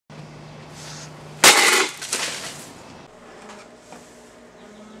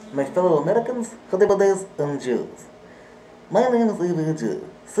my fellow Americans, Hoodie and Jews. My name is EVG,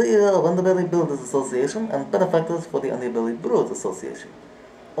 CEO of Underbelly Builders Association and benefactors for the Underbelly Brewers Association,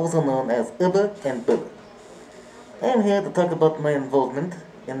 also known as Uber and Bibber. I am here to talk about my involvement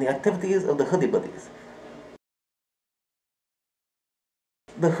in the activities of the Hoodie Buddies.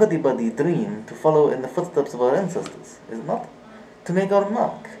 The Hoodie Buddy dream to follow in the footsteps of our ancestors, is it not? To make our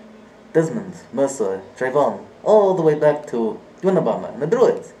mark. Desmond, Mercer, Trayvon, all the way back to Unabomber and the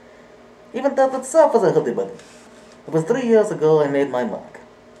Druids. Even Death itself was a Hoodie Buddy. It was 3 years ago I made my mark.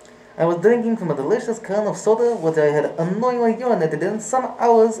 I was drinking from a delicious can of soda which I had unknowingly urinated in some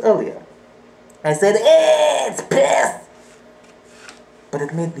hours earlier. I said, "It's piss!" But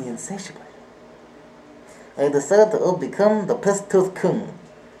it made me insatiable. I decided to become the Piss-Tooth Kung.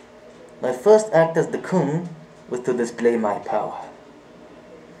 My first act as the Kung was to display my power.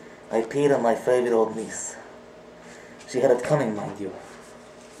 I peed on my 5-year-old niece. She had it coming, mind you.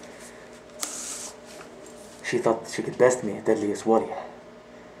 She thought she could best me at Deadliest Warrior.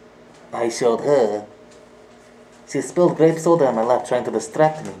 I showed her. She spilled grape soda on my lap trying to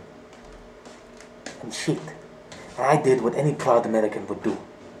distract me. And shit, I did what any proud American would do.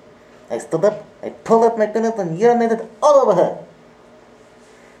 I stood up, I pulled out my penis and urinated all over her.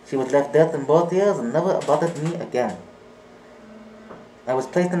 She was left dead in both ears and never bothered me again. I was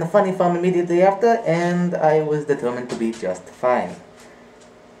placed in the funny farm immediately after, and I was determined to be just fine.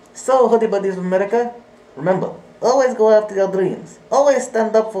 So, Hoodie Buddies of America, remember, always go after your dreams. Always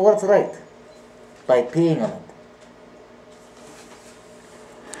stand up for what's right. By peeing on it.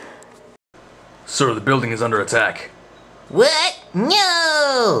 Sir, the building is under attack. What?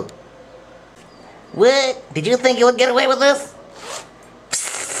 No! What? Did you think you would get away with this?